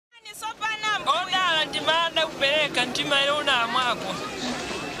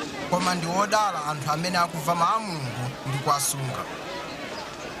Koma ndi odala anthu amene akumva mawu a Mulungu ndi kuwasunga.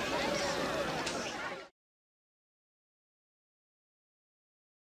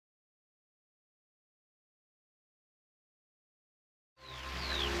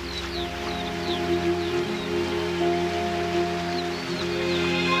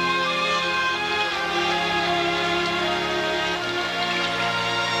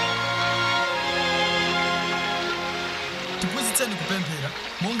 Tipuzitseni kupemphera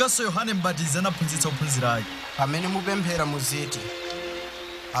monganso Yohane Mbatizi anaphunzitsa ophunzira ake. Pamene mupemphera muziti: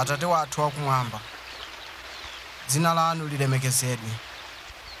 Atate wathu wakumwamba, dzina lanu lilemekezedwe,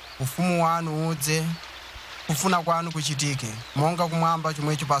 ufumu wanu udze, kufuna kwanu kuchitike monga kumwamba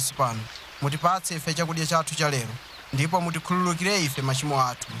chomwecho pansi pano. Mutipatse ife chakudya chathu cha lero, ndipo mutikhululukire ife machimo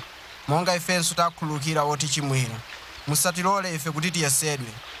athu monga ifenso takhululukira otichimwira. Musatilole ife kuti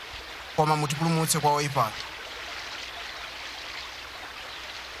tiyesedwe, koma mutipulumutse kwa oyipayo.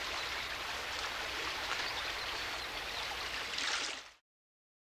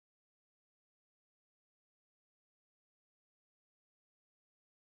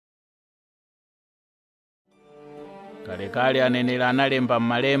 Kalekale aneneri analemba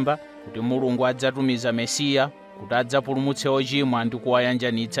m'malemba kuti Mulungu adzatumiza Mesiya kuti adzapulumutse ochimwa ndi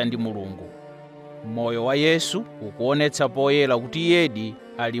kuwayanjanitsa ndi Mulungu. Moyo wa Yesu ukuonetsa poyera kuti Iyedi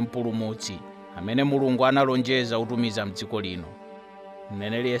ali mpulumutsi amene Mulungu analonjeza kutumiza m'dziko lino.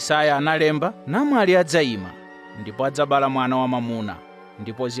 Mneneri Yesaya analemba, namwali adzayima ndipo adzabala mwana wamwamuna,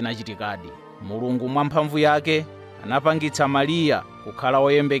 ndipo zinachitikadi. Mulungu mwa mphamvu yake anapangitsa Mariya kukhala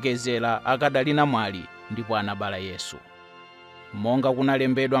woyembekezera akadali namwali, ndipo anabala Yesu. Monga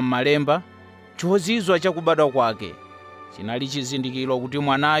kunalembedwa m'malemba, chozizwa chakubadwa kwake chinali chizindikiro kuti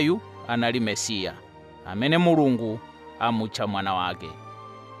mwanayu anali Mesiya, amene Mulungu amutcha mwana wake.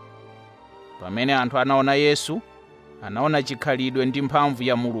 Pamene anthu anaona Yesu, anaona chikhalidwe ndi mphamvu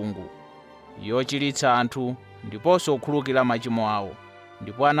ya Mulungu yochiritsa anthu ndiponso kukhululukira machimo awo,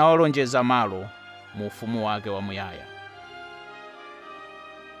 ndipo anawalonjeza malo mu ufumu wake wamuyaya.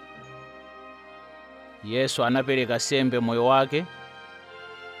 Yesu anapereka sembe moyo wake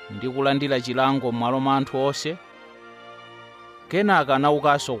ndi kulandira chilango m'malo mwa anthu onse. Kenaka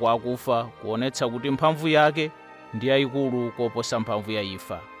anaukanso kwa akufa kuonetsa kuti mphamvu yake ndi yayikulu koposa mphamvu ya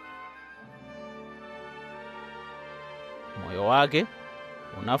imfa. Moyo wake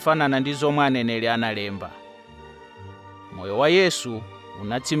unafanana ndi zomwe aneneri analemba. Moyo wa Yesu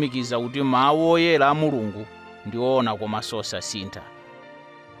unatsimikiza kuti mawu oyera a Mulungu ndi oona komanso osasintha.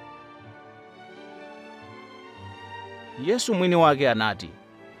 Yesu mwini wake anati,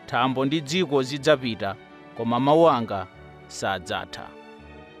 thambo ndi dziko zidzapita, koma mawu anga sadzatha.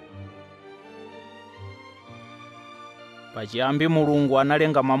 Pachiyambi Mulungu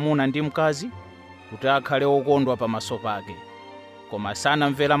analenga mwamuna ndi mkazi kuti akhale okondwa pamaso pake, koma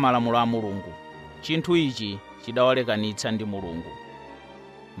sanamvera malamulo a Mulungu. Chinthu ichi chidawalekanitsa ndi Mulungu.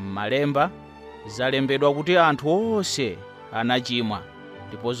 M'malemba zalembedwa kuti anthu onse anachimwa,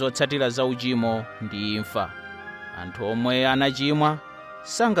 ndipo zotsatira za uchimo ndi imfa. Anthu omwe anachimwa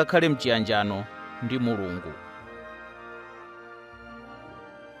sangakhale mchiyanjano ndi Mulungu.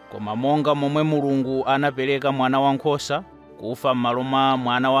 Koma monga momwe Mulungu anapereka mwana wankhosa kufa m'malo mwa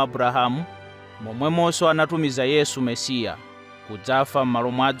mwana wa Abrahamu, momwemonso anatumiza Yesu Mesiya kudzafa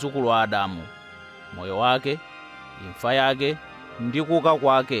m'malo mwa adzukulu a Adamu. Moyo wake, imfa yake ndi kuuka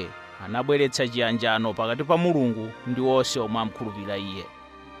kwake anabweretsa chiyanjano pakati pa Mulungu ndi onse omwe amkhulupirira Iye.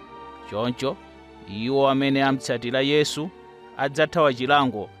 Choncho iwo amene amutsatira Yesu adzathawa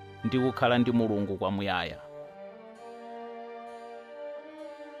chilango ndi kukhala ndi Mulungu kwamuyaya.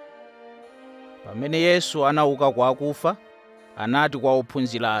 Pamene Yesu anauka kwa akufa, anati kwa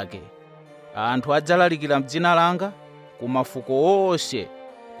ophunzira ake, anthu adzalalikira m'dzina langa ku mafuko onse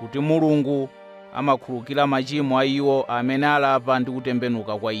kuti Mulungu amakhululukira machimo a iwo amene alapa ndi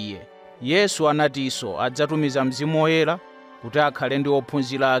kutembenuka kwa Iye. Yesu anatinso adzatumiza Mzimu Woyera kuti akhale ndi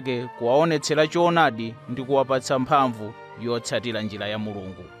ophunzira ake kuwaonetsera choonadi ndi kuwapatsa mphamvu yotsatira njira ya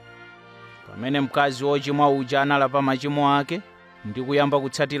Mulungu. Pamene mkazi wochimwa uja analapa machimo ake ndi kuyamba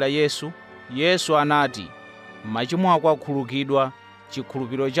kutsatira Yesu, Yesu anati, machimo ako akhululukidwa,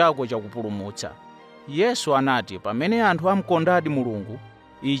 chikhulupiriro chako chakupulumutsa. Yesu anati, pamene anthu amkondadi Mulungu,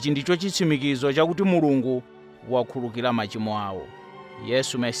 ichi ndicho chitsimikizo chakuti Mulungu wakhululukira machimo awo.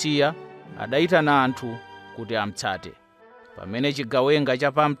 Yesu Mesiya adayitana anthu kuti amutsate. Pamene chigawenga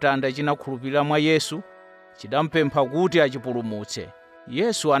cha pamtanda chinakhulupirira mwa Yesu, chidamupempha kuti achipulumutse.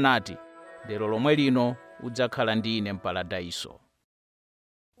 Yesu anati, lero lomwe lino udzakhala ndi ine m'paradaiso.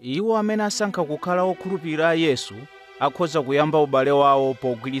 Iwo amene asankha kukhala okhulupirira Yesu akhoza kuyamba ubale wawo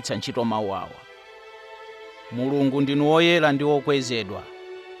pogwiritsa ntchito mawu awa. Mulungu ndinu woyera ndi wokwezedwa.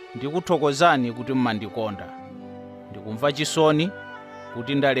 Ndikuthokozani kuti mmandikonda. Ndikumva chisoni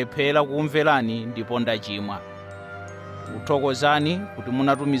kuti ndalephera kumverani ndipo ndachimwa. Ndikuthokozani kuti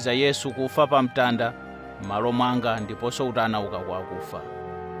munatumiza Yesu kufa pa mtanda m'malo mwanga ndiponso kuti anauka kwa akufa.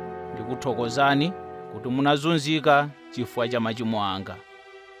 Ndikuthokozani kuti munazunzika chifukwa cha machimo anga.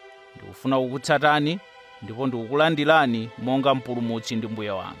 Ndikufuna kukutsatani ndipo ndikukulandirani monga mpulumutsi ndi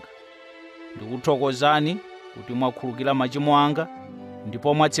mbuye wanga. Ndikuthokozani kuti mwakhululukira machimo anga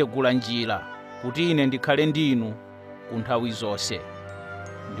ndipo mwatsegula njira kuti ine ndikhale ndi inu ku nthawi zonse.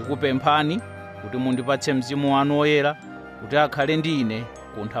 Ndikupemphani kuti mundipatse Mzimu wanu woyera kuti akhale ndi ine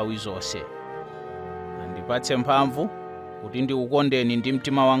ku nthawi zonse. Andipatse mphamvu kuti ndikukondeni ndi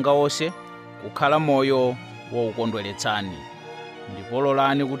mtima wanga wonse, kukhala moyo wokondweretsani. Ndipo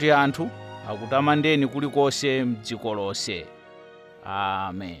lolani kuti anthu akutamandeni kulikonse m'dziko lonse.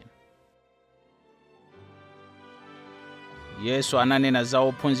 Amen. Yesu ananena za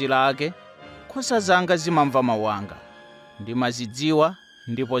ophunzira ake, nkhosa zanga zimamva mawu anga, ndimazidziwa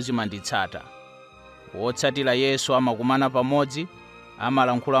ndipo zimanditsata. Wotsatira Yesu amakumana pamodzi,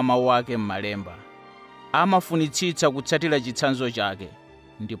 amalankhula mawu ake m'malemba. Amafunitsitsa kutsatira chitsanzo chake,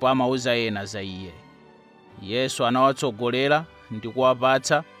 ndipo amauza ena za iye. Yesu anawatsogolera ndi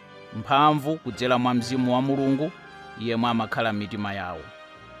kuwapatsa mphamvu kudzera mwa Mzimu wa Mulungu, yemwe amakhala m'mitima yawo.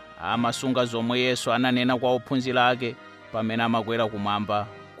 Amasunga zomwe Yesu ananena kwa ophunzira ake pamene amakwera kumwamba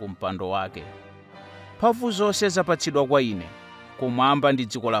ku mpando wake. Mphamvu zonse zapatsidwa kwa ine, kumwamba ndi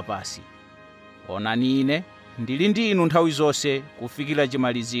dziko lapansi. Onani ine ndili ndi inu nthawi zonse kufikira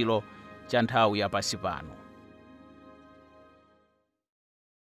chimaliziro cha nthawi yapansi pano.